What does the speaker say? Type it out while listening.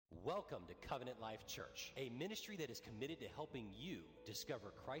Welcome to Covenant Life Church, a ministry that is committed to helping you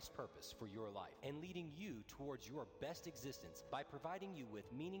discover Christ's purpose for your life and leading you towards your best existence by providing you with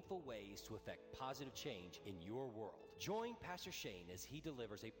meaningful ways to affect positive change in your world. Join Pastor Shane as he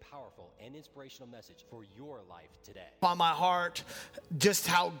delivers a powerful and inspirational message for your life today. On my heart, just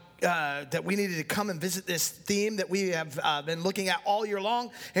how that we needed to come and visit this theme that we have been looking at all year long,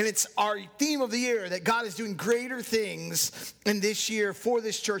 and it's our theme of the year, that God is doing greater things in this year for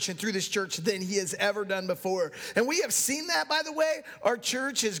this church and through this church than he has ever done before. And we have seen that, by the way. Our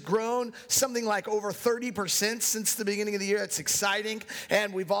church has grown something like over 30% since the beginning of the year. It's exciting.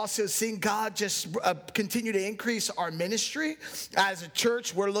 And we've also seen God just continue to increase our ministry. As a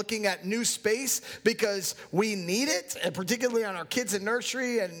church, we're looking at new space because we need it, and particularly on our kids in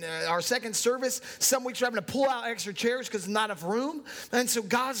nursery and our second service. Some weeks we're having to pull out extra chairs because there's not enough room. And so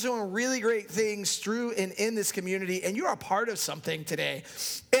God's doing really great things through and in this community, and you're a part of something today.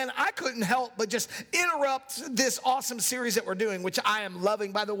 And I couldn't help but just interrupt this awesome series that we're doing, which I am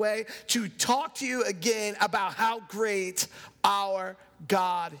loving, by the way, to talk to you again about how great our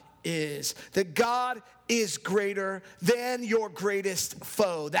God is. That God is greater than your greatest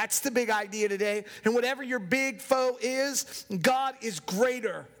foe. That's the big idea today. And whatever your big foe is, God is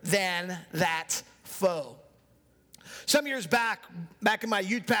greater than that foe. Some years back in my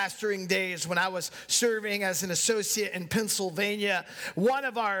youth pastoring days when I was serving as an associate in Pennsylvania, one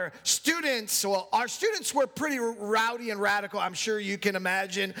of our students were pretty rowdy and radical, I'm sure you can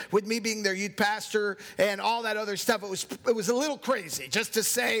imagine, with me being their youth pastor and all that other stuff. It was a little crazy, just to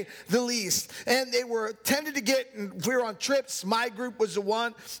say the least. And they tended to get, if we were on trips, my group was the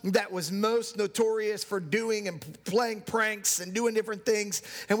one that was most notorious for doing and playing pranks and doing different things.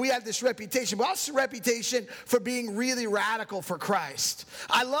 And we had this reputation, but also a reputation for being really radical for Christ.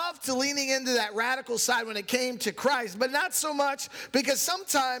 I loved leaning into that radical side when it came to Christ, but not so much, because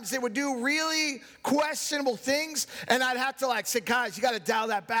sometimes they would do really questionable things, and I'd have to say, guys, you got to dial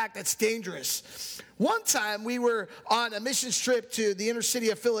that back. That's dangerous. One time we were on a mission trip to the inner city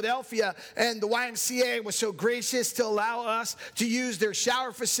of Philadelphia, and the YMCA was so gracious to allow us to use their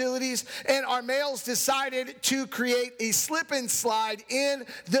shower facilities, and our males decided to create a slip and slide in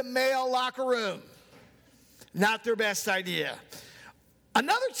the male locker room. Not their best idea.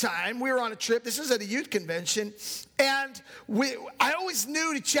 Another time, we were on a trip. This was at a youth convention, and I always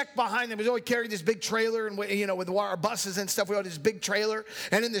knew to check behind them. We always carried this big trailer, and with our buses and stuff, we had this big trailer.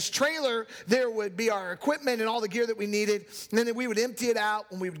 And in this trailer, there would be our equipment and all the gear that we needed. And then we would empty it out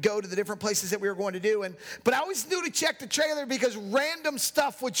when we would go to the different places that we were going to do. But I always knew to check the trailer because random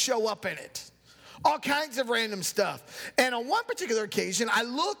stuff would show up in it. All kinds of random stuff. And on one particular occasion, I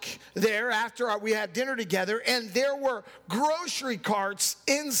look there after we had dinner together, and there were grocery carts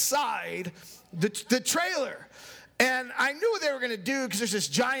inside the trailer. And I knew what they were going to do because there's this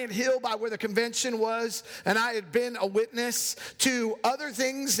giant hill by where the convention was, and I had been a witness to other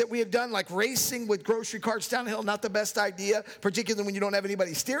things that we had done, like racing with grocery carts down the hill. Not the best idea, particularly when you don't have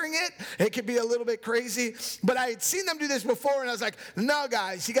anybody steering it. It could be a little bit crazy. But I had seen them do this before, and I was like, no,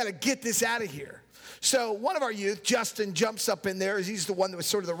 guys, you got to get this out of here. So one of our youth, Justin, jumps up in there. He's the one that was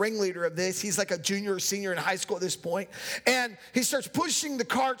sort of the ringleader of this. He's like a junior or senior in high school at this point. And he starts pushing the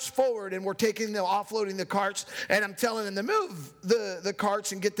carts forward, and we're offloading the carts. And I'm telling him to move the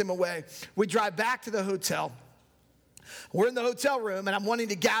carts and get them away. We drive back to the hotel. We're in the hotel room, and I'm wanting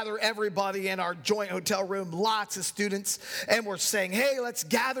to gather everybody in our joint hotel room, lots of students, and we're saying, hey, let's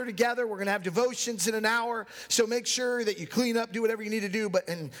gather together. We're going to have devotions in an hour, so make sure that you clean up, do whatever you need to do, but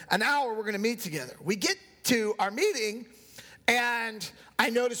in an hour, we're going to meet together. We get to our meeting, and I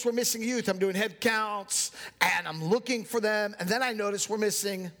notice we're missing youth. I'm doing head counts, and I'm looking for them, and then I notice we're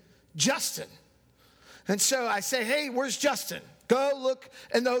missing Justin. And so I say, hey, where's Justin? Go look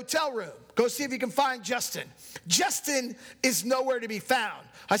in the hotel room. Go see if you can find Justin. Justin is nowhere to be found.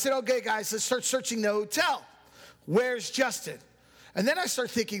 I said, okay, guys, let's start searching the hotel. Where's Justin? And then I start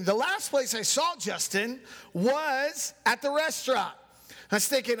thinking, the last place I saw Justin was at the restaurant. I was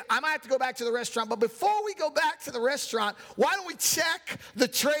thinking, I might have to go back to the restaurant. But before we go back to the restaurant, why don't we check the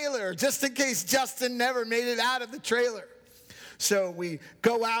trailer just in case Justin never made it out of the trailer? So we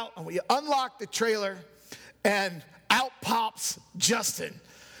go out and we unlock the trailer, and out pops Justin.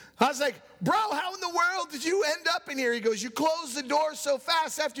 I was like, bro, how in the world did you end up in here? He goes, you closed the door so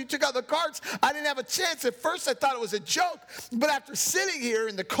fast after you took out the carts, I didn't have a chance. At first, I thought it was a joke. But after sitting here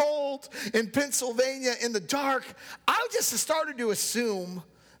in the cold, in Pennsylvania, in the dark, I just started to assume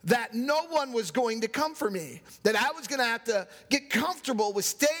that no one was going to come for me, that I was going to have to get comfortable with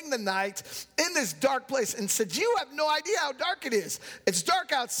staying the night in this dark place. And said, you have no idea how dark it is. It's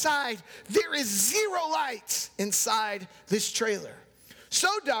dark outside. There is zero light inside this trailer. So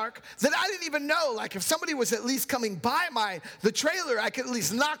dark that I didn't even know, like if somebody was at least coming by the trailer, I could at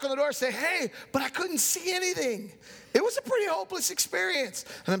least knock on the door and say, hey, but I couldn't see anything. It was a pretty hopeless experience.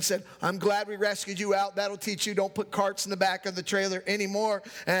 And I said, I'm glad we rescued you out. That'll teach you don't put carts in the back of the trailer anymore.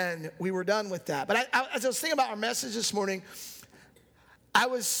 And we were done with that. But as I was thinking about our message this morning, I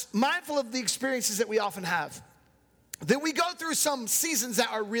was mindful of the experiences that we often have. That we go through some seasons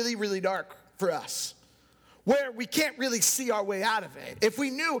that are really, really dark for us, where we can't really see our way out of it. If we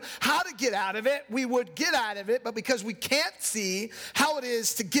knew how to get out of it, we would get out of it. But because we can't see how it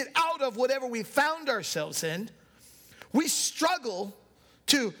is to get out of whatever we found ourselves in, we struggle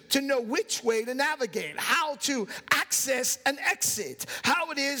to know which way to navigate, how to access an exit, how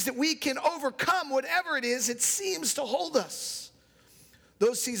it is that we can overcome whatever it is it seems to hold us.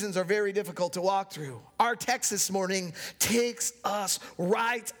 Those seasons are very difficult to walk through. Our text this morning takes us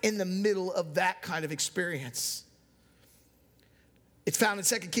right in the middle of that kind of experience. It's found in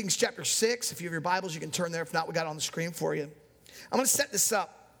 2 Kings chapter 6. If you have your Bibles, you can turn there. If not, we got it on the screen for you. I'm going to set this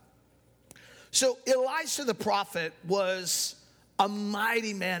up. So Elisha the prophet was a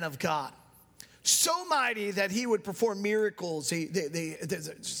mighty man of God. So mighty that he would perform miracles.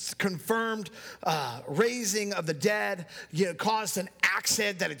 There's confirmed raising of the dead, caused an axe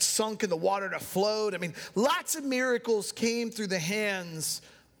head that had sunk in the water to float. I mean, lots of miracles came through the hands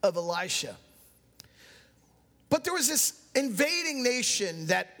of Elisha. But there was this invading nation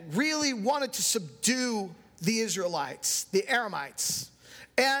that really wanted to subdue the Israelites, the Aramites.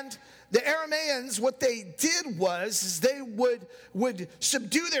 And the Arameans, what they did was they would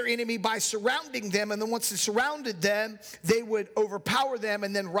subdue their enemy by surrounding them. And then once they surrounded them, they would overpower them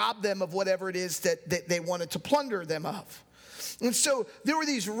and then rob them of whatever it is that they wanted to plunder them of. And so there were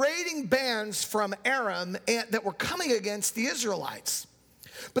these raiding bands from Aram that were coming against the Israelites.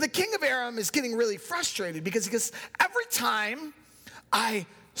 But the king of Aram is getting really frustrated because he goes, every time I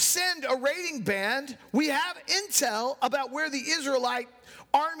send a raiding band, we have intel about where the Israelite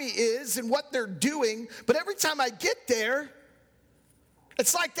army is and what they're doing, but every time I get there,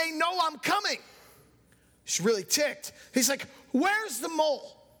 it's like they know I'm coming. He's really ticked. He's like, where's the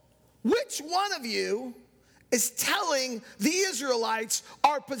mole? Which one of you is telling the Israelites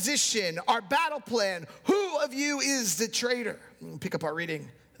our position, our battle plan? Who of you is the traitor? We'll pick up our reading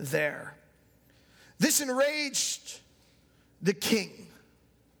there. This enraged the king.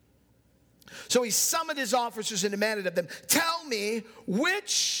 So he summoned his officers and demanded of them, tell me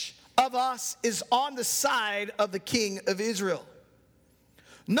which of us is on the side of the king of Israel.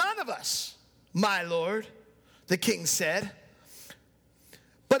 None of us, my lord, the king said.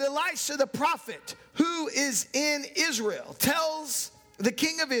 But Elisha the prophet, who is in Israel, tells the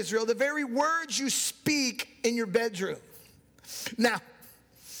king of Israel the very words you speak in your bedroom. Now,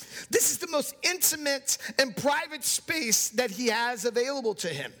 this is the most intimate and private space that he has available to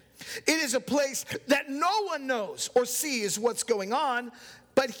him. It is a place that no one knows or sees what's going on.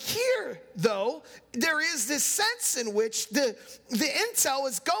 But here, though, there is this sense in which the intel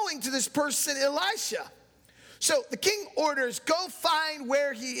is going to this person, Elisha. So the king orders, go find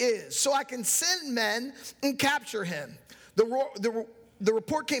where he is so I can send men and capture him. The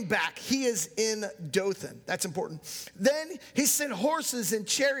report came back. He is in Dothan. That's important. Then he sent horses and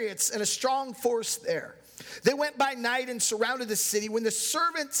chariots and a strong force there. They went by night and surrounded the city. When the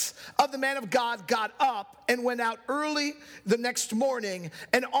servants of the man of God got up and went out early the next morning,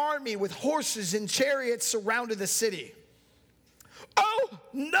 an army with horses and chariots surrounded the city. Oh,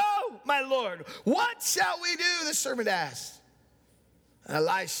 no, my lord, what shall we do? The servant asked. And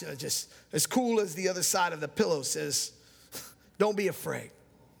Elisha, just as cool as the other side of the pillow, says, don't be afraid.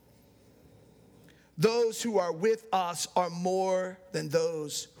 Those who are with us are more than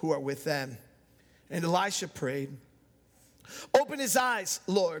those who are with them. And Elisha prayed, open his eyes,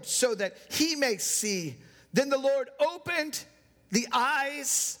 Lord, so that he may see. Then the Lord opened the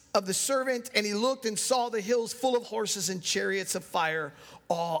eyes of the servant, and he looked and saw the hills full of horses and chariots of fire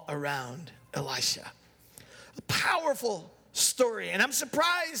all around Elisha. A powerful story. And I'm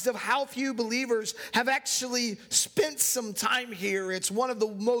surprised of how few believers have actually spent some time here. It's one of the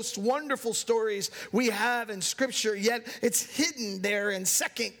most wonderful stories we have in Scripture, yet it's hidden there in 2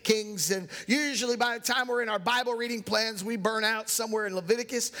 Kings. And usually by the time we're in our Bible reading plans, we burn out somewhere in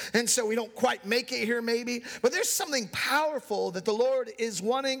Leviticus. And so we don't quite make it here maybe. But there's something powerful that the Lord is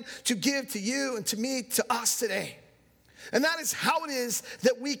wanting to give to you and to me, to us today. And that is how it is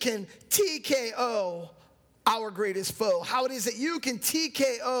that we can TKO our greatest foe. How it is that you can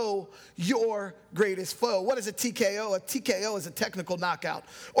TKO your greatest foe. What is a TKO? A TKO is a technical knockout.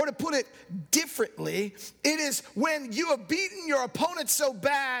 Or to put it differently, it is when you have beaten your opponent so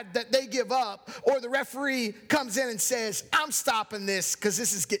bad that they give up, or the referee comes in and says, I'm stopping this because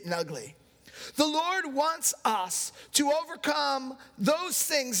this is getting ugly. The Lord wants us to overcome those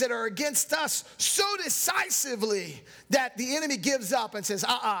things that are against us so decisively that the enemy gives up and says,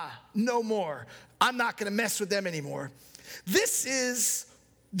 no more. I'm not going to mess with them anymore. This is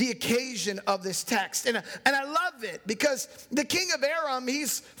the occasion of this text. And I love it because the king of Aram,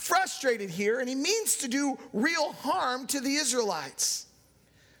 he's frustrated here and he means to do real harm to the Israelites.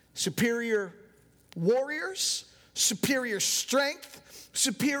 Superior warriors, superior strength,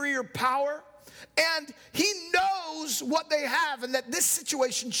 superior power. And he knows what they have and that this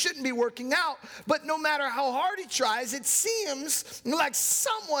situation shouldn't be working out. But no matter how hard he tries, it seems like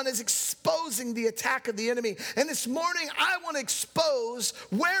someone is exposing the attack of the enemy. And this morning, I want to expose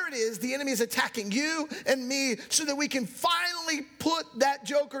where it is the enemy is attacking you and me so that we can finally put that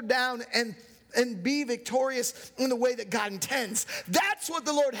joker down and be victorious in the way that God intends. That's what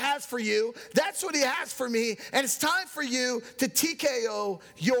the Lord has for you. That's what he has for me. And it's time for you to TKO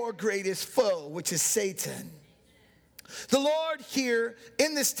your greatest foe, which is Satan. The Lord here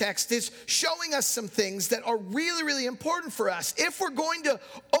in this text is showing us some things that are really, really important for us. If we're going to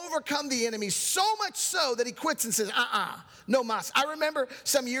overcome the enemy, so much so that he quits and says, no mas. I remember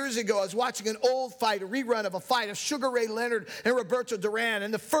some years ago, I was watching an old fight, a rerun of a fight of Sugar Ray Leonard and Roberto Duran.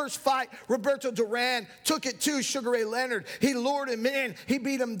 In the first fight, Roberto Duran took it to Sugar Ray Leonard. He lured him in. He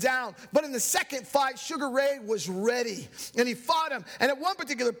beat him down. But in the second fight, Sugar Ray was ready, and he fought him. And at one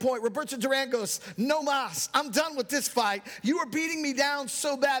particular point, Roberto Duran goes, no mas. I'm done with this fight. You are beating me down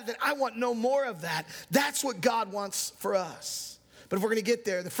so bad that I want no more of that. That's what God wants for us. But if we're going to get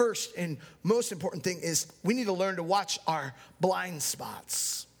there, the first and most important thing is we need to learn to watch our blind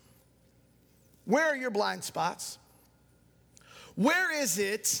spots. Where are your blind spots? Where is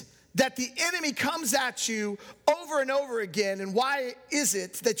it that the enemy comes at you over and over again, and why is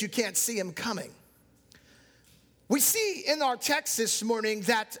it that you can't see him coming? We see in our text this morning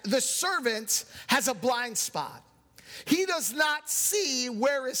that the servant has a blind spot. He does not see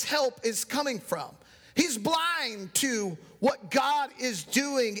where his help is coming from. He's blind to what God is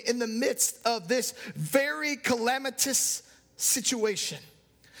doing in the midst of this very calamitous situation.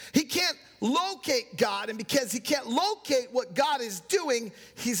 He can't locate God, and because he can't locate what God is doing,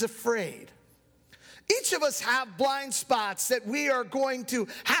 he's afraid. Each of us have blind spots that we are going to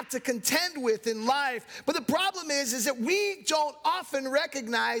have to contend with in life. But the problem is that we don't often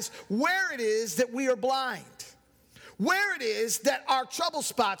recognize where it is that we are blind, where it is that our trouble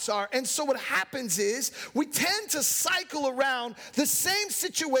spots are. And so what happens is we tend to cycle around the same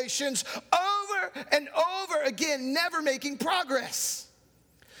situations over and over again, never making progress.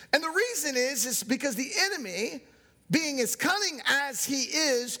 And the reason is because the enemy, being as cunning as he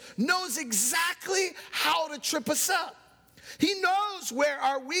is, knows exactly how to trip us up. He knows where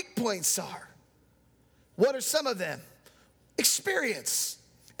our weak points are. What are some of them? Experience.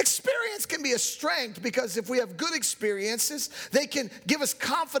 Experience can be a strength because if we have good experiences, they can give us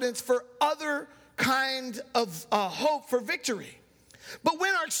confidence for other kind of hope for victory. But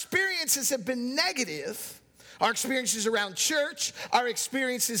when our experiences have been negative, our experiences around church, our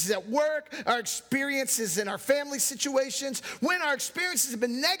experiences at work, our experiences in our family situations, when our experiences have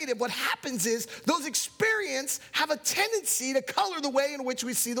been negative, what happens is those experiences have a tendency to color the way in which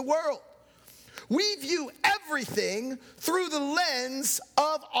we see the world. We view everything through the lens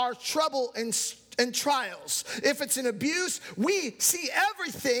of our trouble and trials. If it's an abuse, we see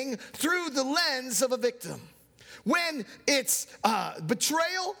everything through the lens of a victim. When it's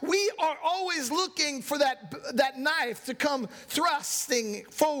betrayal, we are always looking for that knife to come thrusting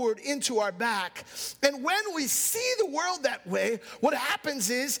forward into our back. And when we see the world that way, what happens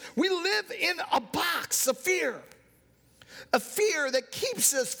is we live in a box of fear. A fear that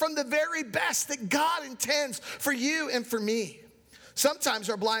keeps us from the very best that God intends for you and for me. Sometimes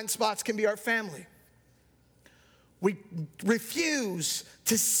our blind spots can be our family. We refuse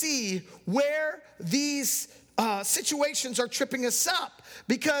to see where these situations are tripping us up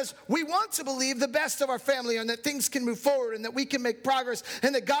because we want to believe the best of our family and that things can move forward and that we can make progress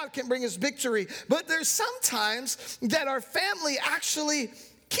and that God can bring us victory. But there's sometimes that our family actually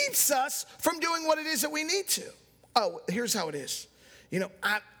keeps us from doing what it is that we need to. Oh, here's how it is. You know,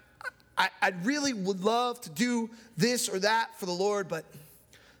 I really would love to do this or that for the Lord, but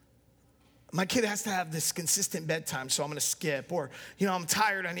My kid has to have this consistent bedtime, so I'm going to skip. Or, I'm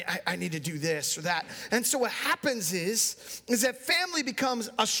tired, I need to do this or that. And so what happens is that family becomes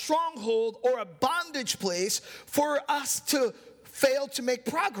a stronghold or a bondage place for us to fail to make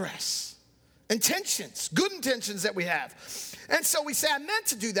progress. Intentions, good intentions that we have. And so we say, I meant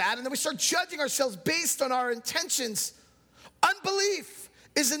to do that, and then we start judging ourselves based on our intentions. Unbelief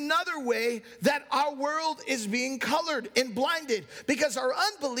is another way that our world is being colored and blinded, because our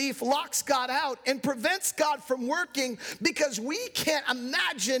unbelief locks God out and prevents God from working, because we can't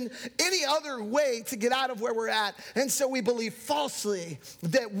imagine any other way to get out of where we're at. And so we believe falsely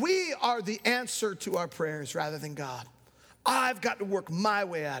that we are the answer to our prayers rather than God. I've got to work my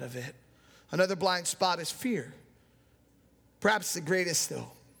way out of it. Another blind spot is fear. Perhaps the greatest, though,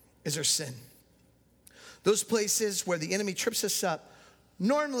 is our sin. Those places where the enemy trips us up.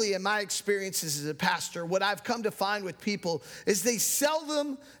 Normally, in my experiences as a pastor, what I've come to find with people is they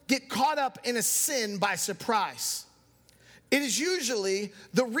seldom get caught up in a sin by surprise. It is usually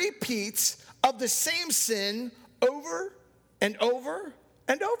the repeats of the same sin over and over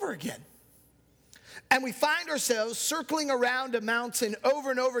and over again. And we find ourselves circling around a mountain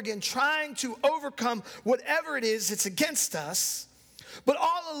over and over again, trying to overcome whatever it is that's against us. But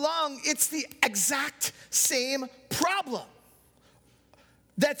all along, it's the exact same problem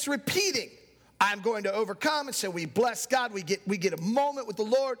that's repeating. I'm going to overcome. And so we bless God. We get a moment with the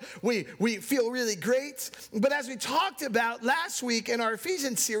Lord. We feel really great. But as we talked about last week in our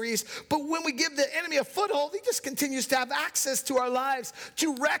Ephesians series, but when we give the enemy a foothold, he just continues to have access to our lives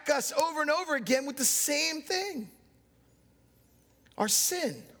to wreck us over and over again with the same thing. Our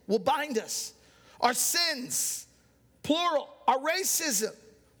sin will bind us. Our sins, plural, our racism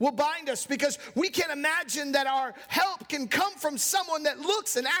will bind us, because we can't imagine that our help can come from someone that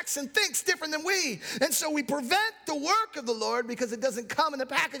looks and acts and thinks different than we. And so we prevent the work of the Lord because it doesn't come in the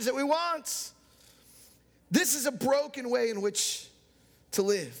package that we want. This is a broken way in which to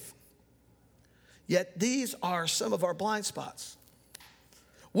live. Yet these are some of our blind spots.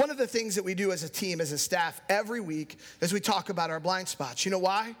 One of the things that we do as a team, as a staff, every week is we talk about our blind spots. You know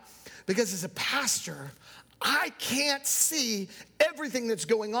why? Because as a pastor, I can't see everything that's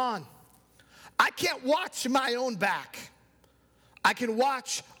going on. I can't watch my own back. I can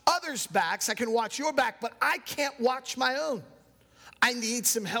watch others' backs. I can watch your back, but I can't watch my own. I need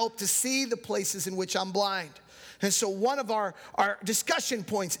some help to see the places in which I'm blind. And so one of our discussion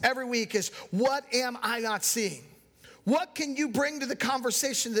points every week is, what am I not seeing? What can you bring to the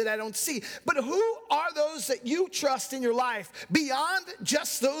conversation that I don't see? But who are those that you trust in your life beyond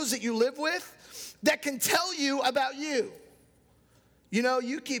just those that you live with, that can tell you about you?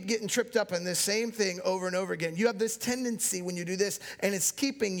 You keep getting tripped up in this same thing over and over again. You have this tendency when you do this, and it's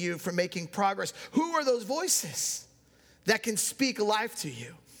keeping you from making progress. Who are those voices that can speak life to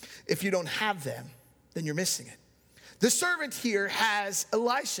you? If you don't have them, then you're missing it. The servant here has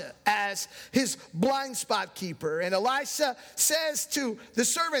Elisha as his blind spot keeper. And Elisha says to the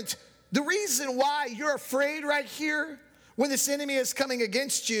servant, the reason why you're afraid right here when this enemy is coming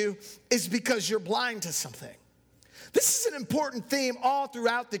against you is because you're blind to something. This is an important theme all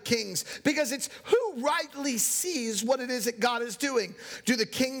throughout the Kings, because it's who rightly sees what it is that God is doing. Do the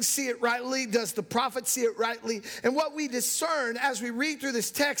kings see it rightly? Does the prophet see it rightly? And what we discern as we read through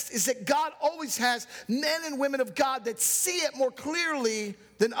this text is that God always has men and women of God that see it more clearly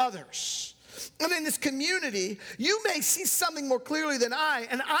than others. And in this community, you may see something more clearly than I,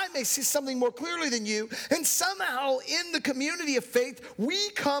 and I may see something more clearly than you. And somehow in the community of faith, we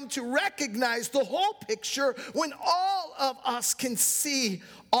come to recognize the whole picture when all of us can see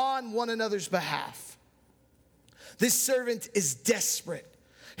on one another's behalf. This servant is desperate.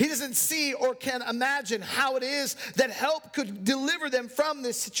 He doesn't see or can imagine how it is that help could deliver them from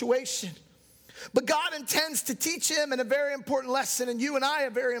this situation. But God intends to teach him a very important lesson, and you and I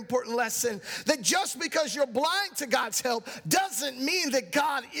a very important lesson, that just because you're blind to God's help doesn't mean that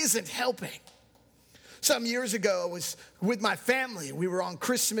God isn't helping. Some years ago, I was with my family. We were on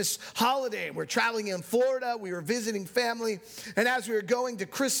Christmas holiday. We're traveling in Florida. We were visiting family. And as we were going to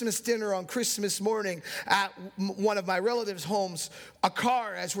Christmas dinner on Christmas morning at one of my relatives' homes, a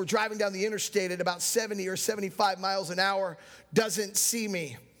car, as we're driving down the interstate at about 70 or 75 miles an hour, doesn't see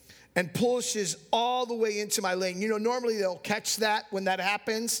me and pushes all the way into my lane. Normally they'll catch that when that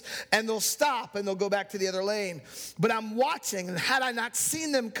happens, and they'll stop and they'll go back to the other lane. But I'm watching, and had I not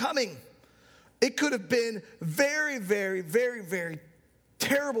seen them coming, it could have been very, very, very, very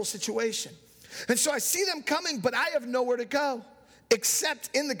terrible situation. And so I see them coming, but I have nowhere to go except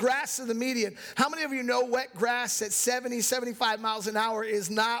in the grass of the median. How many of you know wet grass at 70, 75 miles an hour is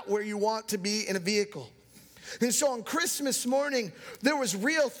not where you want to be in a vehicle? And so on Christmas morning, there was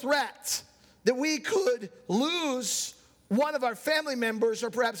real threat that we could lose one of our family members, or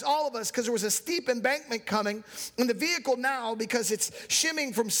perhaps all of us, because there was a steep embankment coming, and the vehicle now, because it's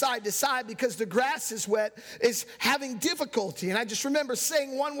shimming from side to side because the grass is wet, is having difficulty. And I just remember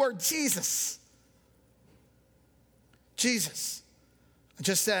saying one word, Jesus. Jesus.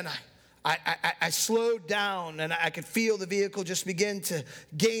 Just then I slowed down, and I could feel the vehicle just begin to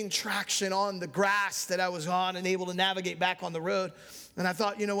gain traction on the grass that I was on and able to navigate back on the road. And I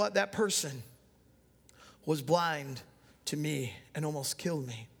thought, you know what? That person was blind to me and almost killed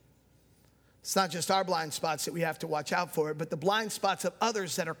me. It's not just our blind spots that we have to watch out for, but the blind spots of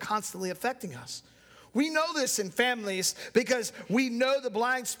others that are constantly affecting us. We know this in families because we know the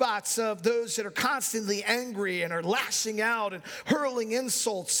blind spots of those that are constantly angry and are lashing out and hurling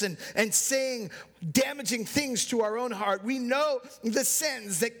insults and saying damaging things to our own heart. We know the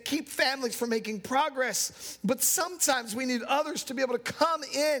sins that keep families from making progress, but sometimes we need others to be able to come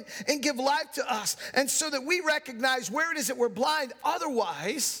in and give life to us, and so that we recognize where it is that we're blind.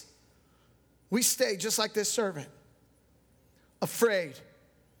 Otherwise, we stay just like this servant, afraid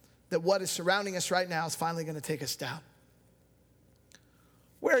that what is surrounding us right now is finally going to take us down.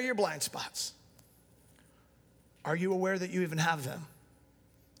 Where are your blind spots? Are you aware that you even have them?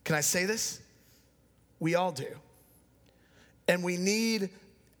 Can I say this? We all do. And we need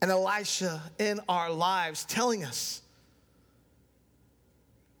an Elisha in our lives telling us,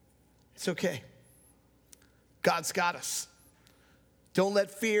 it's okay. God's got us. Don't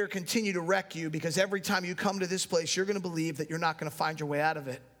let fear continue to wreck you, because every time you come to this place, you're going to believe that you're not going to find your way out of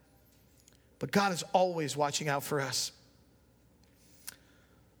it. But God is always watching out for us.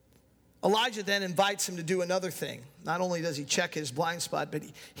 Elijah then invites him to do another thing. Not only does he check his blind spot, but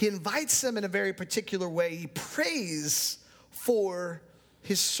he invites him in a very particular way. He prays for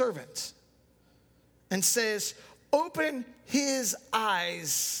his servant and says, open his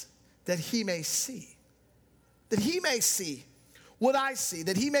eyes that he may see. That he may see what I see,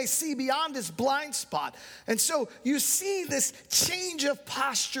 that he may see beyond his blind spot. And so you see this change of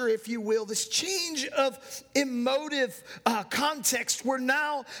posture, if you will, this change of emotive context, where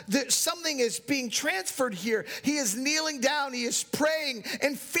now something is being transferred here. He is kneeling down, he is praying,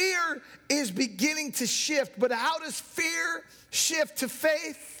 and fear is beginning to shift. But how does fear shift to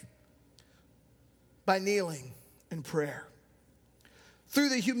faith? By kneeling in prayer. Through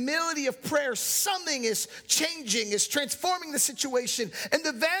the humility of prayer, something is changing, is transforming the situation. And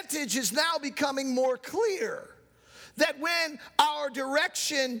the vantage is now becoming more clear. That when our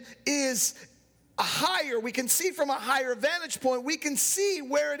direction is higher, we can see from a higher vantage point, we can see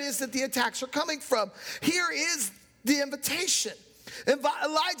where it is that the attacks are coming from. Here is the invitation.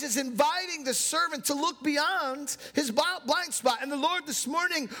 Elijah's inviting the servant to look beyond his blind spot. And the Lord this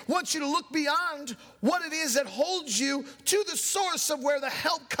morning wants you to look beyond what it is that holds you to the source of where the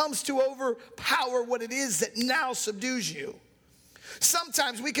help comes to overpower what it is that now subdues you.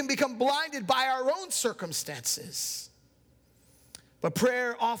 Sometimes we can become blinded by our own circumstances. But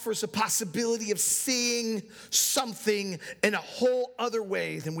prayer offers a possibility of seeing something in a whole other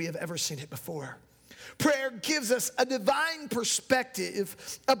way than we have ever seen it before. Prayer gives us a divine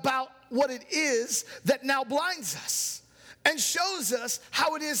perspective about what it is that now blinds us and shows us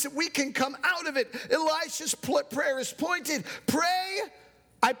how it is that we can come out of it. Elisha's prayer is pointed.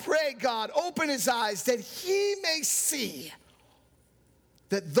 I pray, God, open his eyes that he may see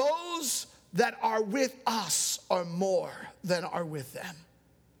that those that are with us are more than are with them.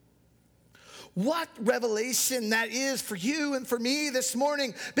 What revelation that is for you and for me this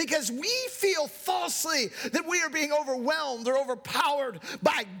morning, because we feel falsely that we are being overwhelmed or overpowered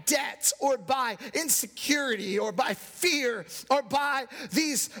by debt or by insecurity or by fear or by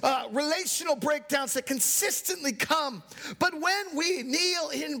these relational breakdowns that consistently come. But when we kneel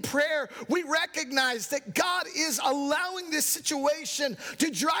in prayer, we recognize that God is allowing this situation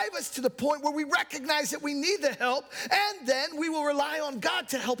to drive us to the point where we recognize that we need the help, and then we will rely on God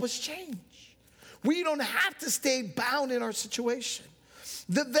to help us change. We don't have to stay bound in our situation.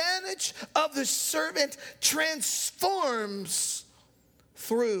 The vantage of the servant transforms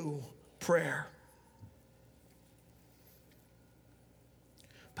through prayer.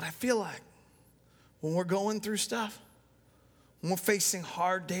 But I feel like when we're going through stuff, when we're facing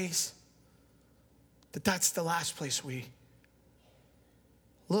hard days, that's the last place we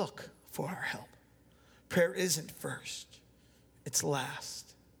look for our help. Prayer isn't first, it's last.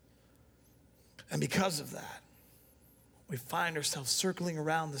 And because of that, we find ourselves circling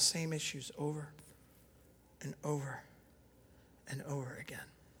around the same issues over and over and over again.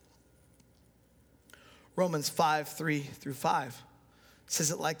 Romans 5:3-5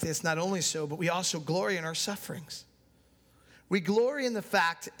 says it like this: not only so, but we also glory in our sufferings, We glory in the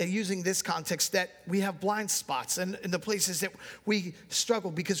fact, using this context, that we have blind spots and in the places that we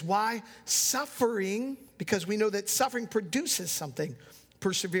struggle. Because why? Suffering, because we know that suffering produces something.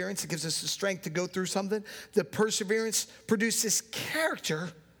 Perseverance, it gives us the strength to go through something. The perseverance produces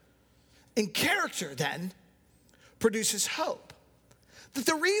character, and character then produces hope. That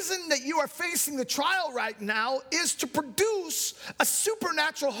the reason that you are facing the trial right now is to produce a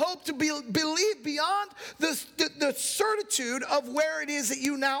supernatural hope to believe beyond the certitude of where it is that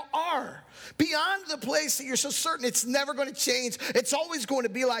you now are. Beyond the place that you're so certain it's never going to change. It's always going to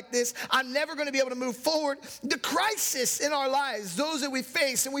be like this. I'm never going to be able to move forward. The crisis in our lives, those that we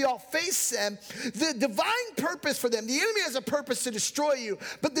face, and we all face them, the divine purpose for them, the enemy has a purpose to destroy you,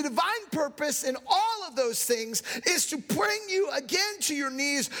 but the divine purpose in all of those things is to bring you again to your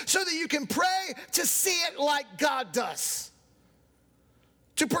knees so that you can pray to see it like God does.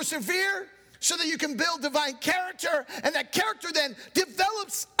 To persevere so that you can build divine character, and that character then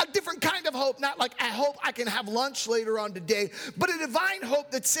develops a different kind of hope. Not like, I hope I can have lunch later on today, but a divine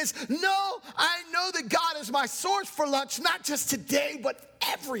hope that says, no, I know that God is my source for lunch, not just today, but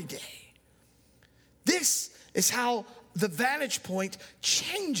every day. This is how the vantage point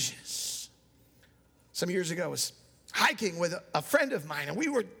changes. Some years ago, I was hiking with a friend of mine, and we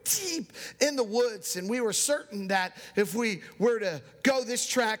were deep in the woods, and we were certain that if we were to go this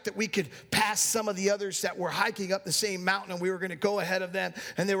track that we could pass some of the others that were hiking up the same mountain, and we were going to go ahead of them,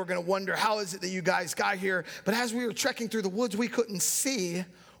 and they were going to wonder, how is it that you guys got here? But as we were trekking through the woods, we couldn't see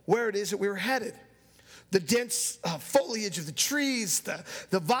where it is that we were headed. The dense foliage of the trees,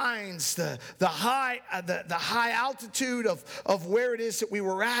 the vines, the high altitude of where it is that we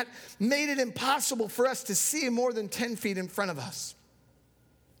were at made it impossible for us to see more than 10 feet in front of us.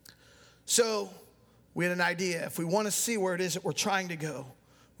 So we had an idea. If we want to see where it is that we're trying to go,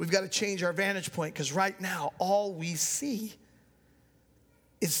 we've got to change our vantage point, because right now all we see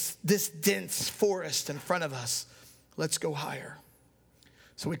is this dense forest in front of us. Let's go higher.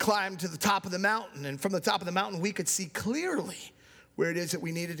 So we climbed to the top of the mountain, and from the top of the mountain, we could see clearly where it is that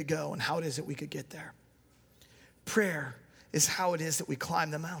we needed to go and how it is that we could get there. Prayer is how it is that we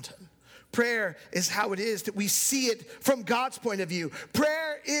climb the mountain. Prayer is how it is that we see it from God's point of view.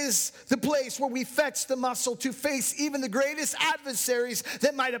 Prayer is the place where we fetch the muscle to face even the greatest adversaries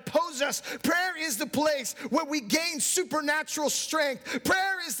that might oppose us. Prayer is the place where we gain supernatural strength.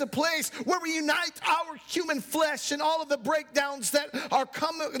 Prayer is the place where we unite our human flesh and all of the breakdowns that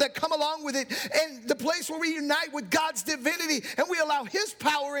come along with it, and the place where we unite with God's divinity and we allow His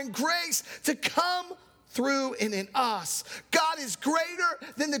power and grace to come through and in us. God is greater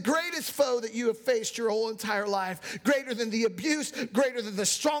than the greatest foe that you have faced your whole entire life. Greater than the abuse, greater than the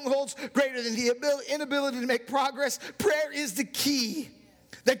strongholds, greater than the inability to make progress. Prayer is the key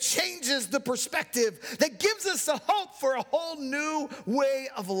that changes the perspective, that gives us a hope for a whole new way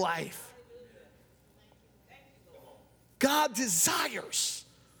of life. God desires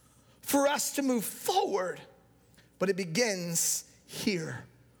for us to move forward, but it begins here.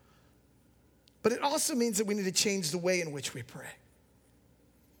 But it also means that we need to change the way in which we pray.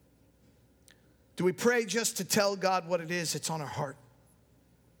 Do we pray just to tell God what it is that's on our heart?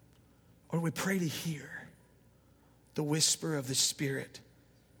 Or do we pray to hear the whisper of the Spirit,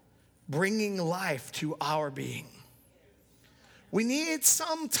 bringing life to our being? We need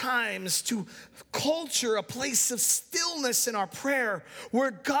sometimes to culture a place of stillness in our prayer where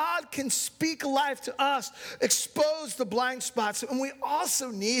God can speak life to us, expose the blind spots. And we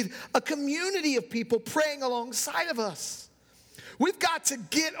also need a community of people praying alongside of us. We've got to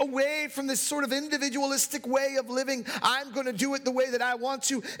get away from this sort of individualistic way of living. I'm going to do it the way that I want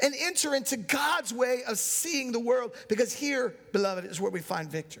to, and enter into God's way of seeing the world. Because here, beloved, is where we find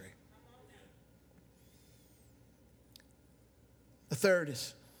victory. The third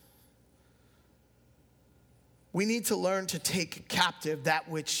is, we need to learn to take captive that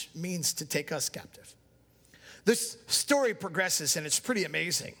which means to take us captive. This story progresses, and it's pretty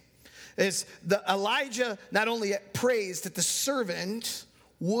amazing. Elijah not only prays that the servant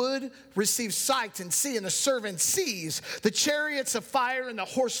would receive sight and see, and the servant sees the chariots of fire and the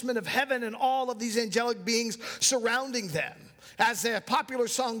horsemen of heaven and all of these angelic beings surrounding them. As the popular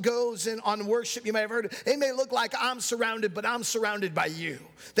song goes on worship, you may have heard it, it may look like I'm surrounded, but I'm surrounded by you.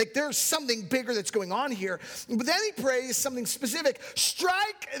 Like there's something bigger that's going on here. But then he prays something specific.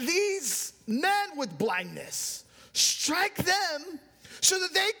 Strike these men with blindness. Strike them so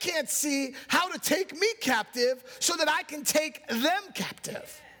that they can't see how to take me captive, so that I can take them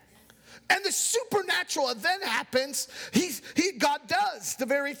captive. And the supernatural event happens. God does the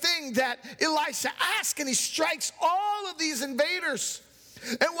very thing that Elisha asked, and he strikes all of these invaders.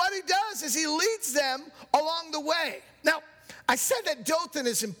 And what he does is he leads them along the way. Now, I said that Dothan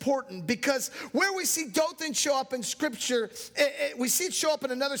is important because where we see Dothan show up in Scripture, we see it show up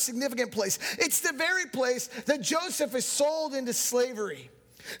in another significant place. It's the very place that Joseph is sold into slavery.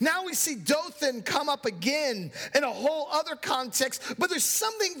 Now we see Dothan come up again in a whole other context, but there's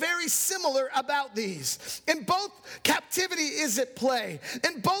something very similar about these. In both, captivity is at play.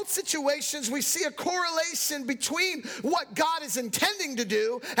 In both situations, we see a correlation between what God is intending to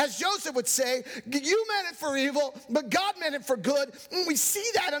do. As Joseph would say, you meant it for evil, but God meant it for good. And we see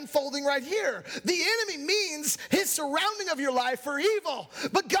that unfolding right here. The enemy means his surrounding of your life for evil,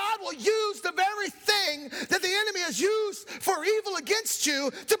 but God will use the very thing that the enemy has used for evil against you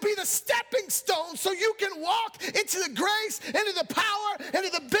to be the stepping stone so you can walk into the grace, into the power, into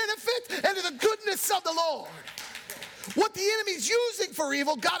the benefit, into the goodness of the Lord. What the enemy's using for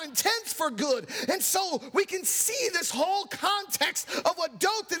evil, God intends for good. And so we can see this whole context of what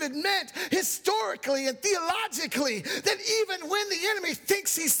Dothan had meant historically and theologically, that even when the enemy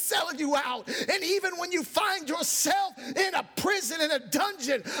thinks he's selling you out, and even when you find yourself in a prison, in a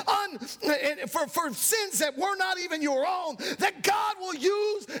dungeon, for sins that were not even your own, that God will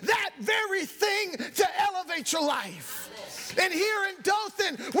use that very thing to elevate your life. And here in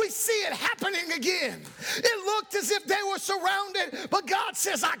Dothan, we see it happening again. It looked as if they were surrounded, but God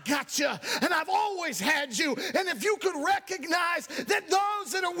says, I got you, and I've always had you. And if you could recognize that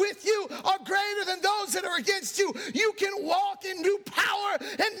those that are with you are greater than those that are against you, you can walk in new power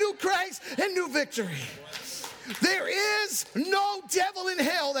and new grace and new victory. There is no devil in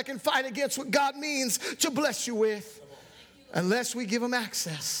hell that can fight against what God means to bless you with, unless we give him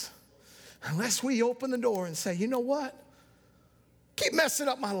access, unless we open the door and say, you know what? Keep messing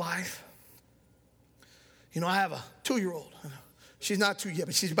up my life. You know, I have a 2-year-old. She's not 2 yet,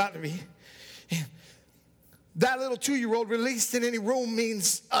 but she's about to be. And that little 2-year-old released in any room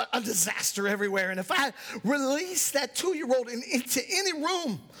means a disaster everywhere. And if I release that 2-year-old into any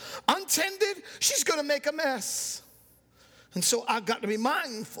room untended, she's going to make a mess. And so I've got to be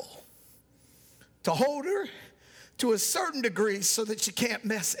mindful to hold her to a certain degree so that she can't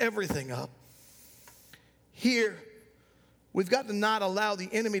mess everything up. Here, we've got to not allow the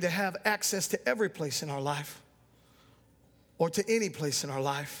enemy to have access to every place in our life or to any place in our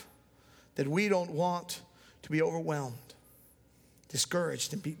life that we don't want to be overwhelmed,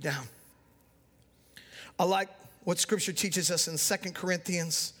 discouraged, and beat down. I like what Scripture teaches us in 2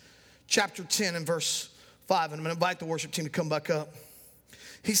 Corinthians chapter 10 and verse 5. And I'm going to invite the worship team to come back up.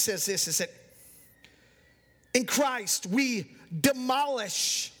 He says this, is that in Christ we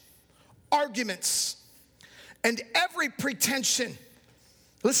demolish arguments and every pretension,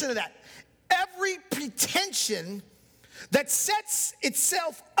 listen to that, every pretension that sets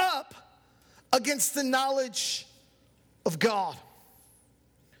itself up against the knowledge of God.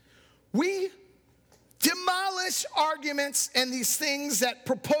 We demolish arguments and these things that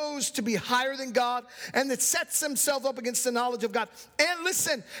propose to be higher than God and that sets themselves up against the knowledge of God. And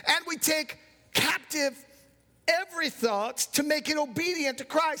listen, and we take captive every thought to make it obedient to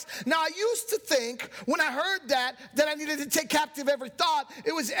Christ. Now, I used to think when I heard that I needed to take captive every thought.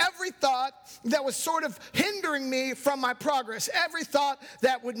 It was every thought that was sort of hindering me from my progress. Every thought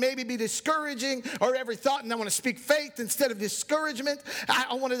that would maybe be discouraging, or every thought, and I want to speak faith instead of discouragement.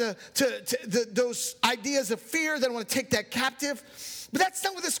 I wanted those ideas of fear, that I want to take that captive. But that's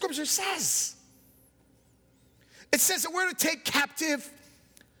not what the Scripture says. It says that we're to take captive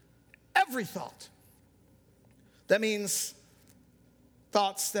every thought. That means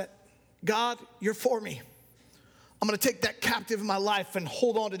thoughts that, God, you're for me. I'm going to take that captive in my life and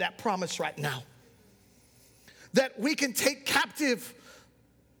hold on to that promise right now. That we can take captive,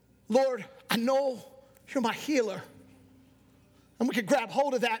 Lord, I know you're my healer. And we can grab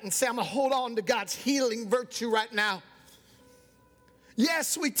hold of that and say, I'm going to hold on to God's healing virtue right now.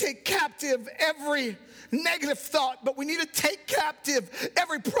 Yes, we take captive every negative thought, but we need to take captive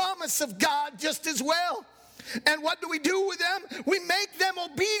every promise of God just as well. And what do we do with them? We make them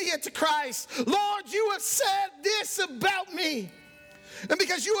obedient to Christ. Lord, you have said this about me. And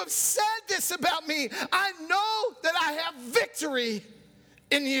because you have said this about me, I know that I have victory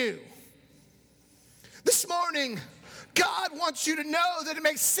in you. This morning, God wants you to know that it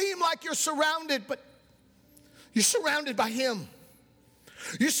may seem like you're surrounded, but you're surrounded by Him.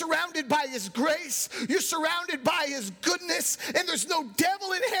 You're surrounded by His grace. You're surrounded by His goodness. And there's no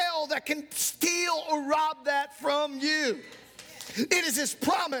devil in hell that can steal or rob that from you. It is His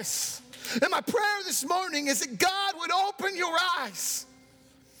promise. And my prayer this morning is that God would open your eyes,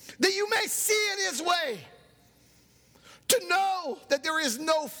 that you may see it His way, to know that there is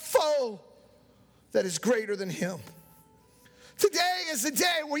no foe that is greater than Him. Today is the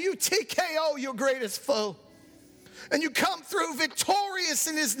day where you TKO your greatest foe. and you come through victorious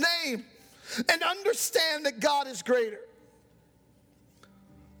in his name and understand that God is greater.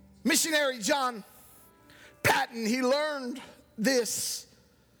 Missionary John Paton, he learned this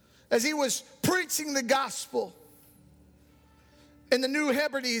as he was preaching the gospel in the New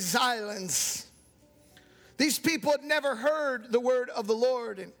Hebrides Islands. These people had never heard the word of the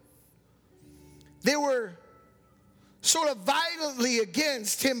Lord, and they were sort of violently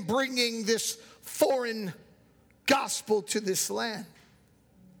against him bringing this foreign gospel to this land.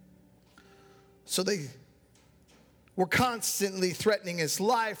 So they were constantly threatening his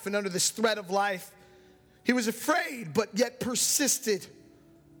life, and under this threat of life, he was afraid, but yet persisted.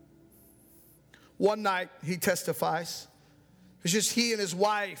 One night, he testifies, it was just he and his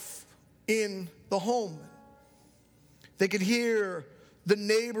wife in the home. They could hear the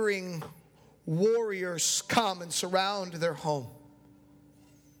neighboring warriors come and surround their home.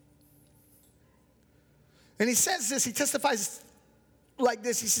 And he says this, he testifies like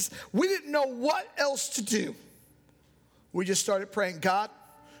this. He says, we didn't know what else to do. We just started praying, God,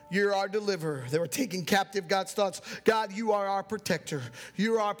 you're our deliverer. They were taking captive God's thoughts. God, you are our protector.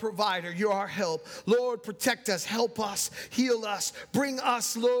 You're our provider. You're our help. Lord, protect us. Help us. Heal us. Bring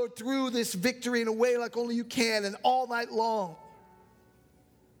us, Lord, through this victory in a way like only you can. And all night long,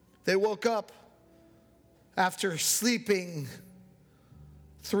 they woke up after sleeping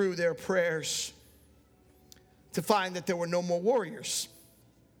through their prayers to find that there were no more warriors.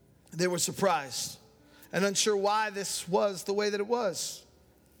 They were surprised and unsure why this was the way that it was.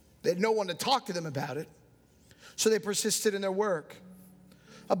 They had no one to talk to them about it, so they persisted in their work.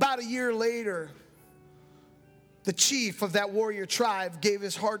 About a year later, the chief of that warrior tribe gave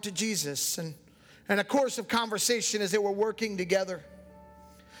his heart to Jesus, and a course of conversation as they were working together,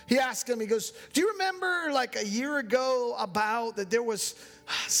 he asked him, he goes, do you remember like a year ago about that there was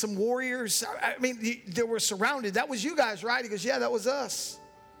some warriors? I mean, they were surrounded. That was you guys, right? He goes, yeah, that was us.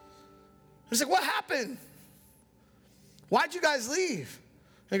 He's like, what happened? Why'd you guys leave?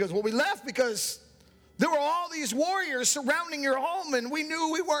 And he goes, well, we left because there were all these warriors surrounding your home, and we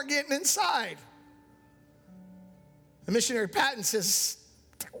knew we weren't getting inside. And Missionary Paton says,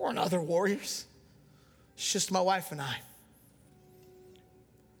 there weren't other warriors. It's just my wife and I.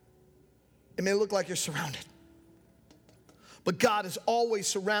 It may look like you're surrounded, but God is always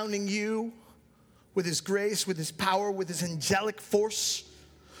surrounding you with his grace, with his power, with his angelic force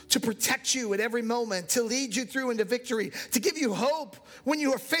to protect you at every moment, to lead you through into victory, to give you hope when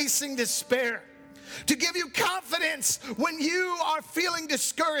you are facing despair, to give you confidence when you are feeling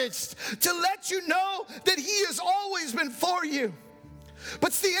discouraged, to let you know that he has always been for you.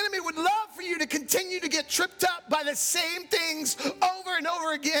 But the enemy would love for you to continue to get tripped up by the same things over and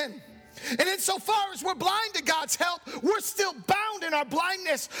over again. And insofar as we're blind to God's help, we're still bound in our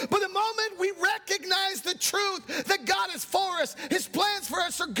blindness. But the moment we recognize the truth that God is for us, his plans for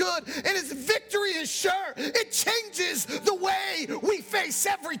us are good, and his victory is sure, it changes the way we face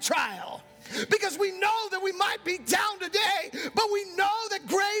every trial. Because we know that we might be down today, but we know that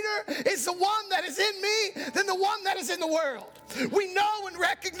greater is the one that is in me than the one that is in the world. We know and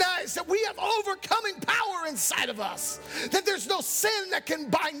recognize that we have overcoming power inside of us, that there's no sin that can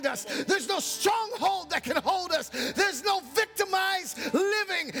bind us, there's no stronghold that can hold us, there's no victimized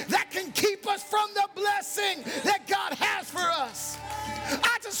living that can keep us from the blessing that God has for us.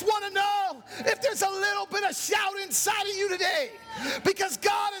 I just want to know if there's a little bit of shout inside of you today, because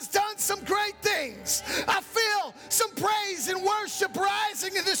God has done some great things. I feel some praise and worship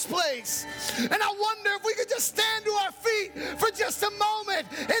rising in this place. And I wonder if we could just stand to our feet for just a moment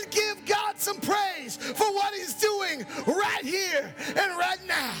and give God some praise for what he's doing right here and right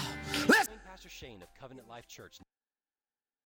now. Pastor Shane of Covenant Life Church.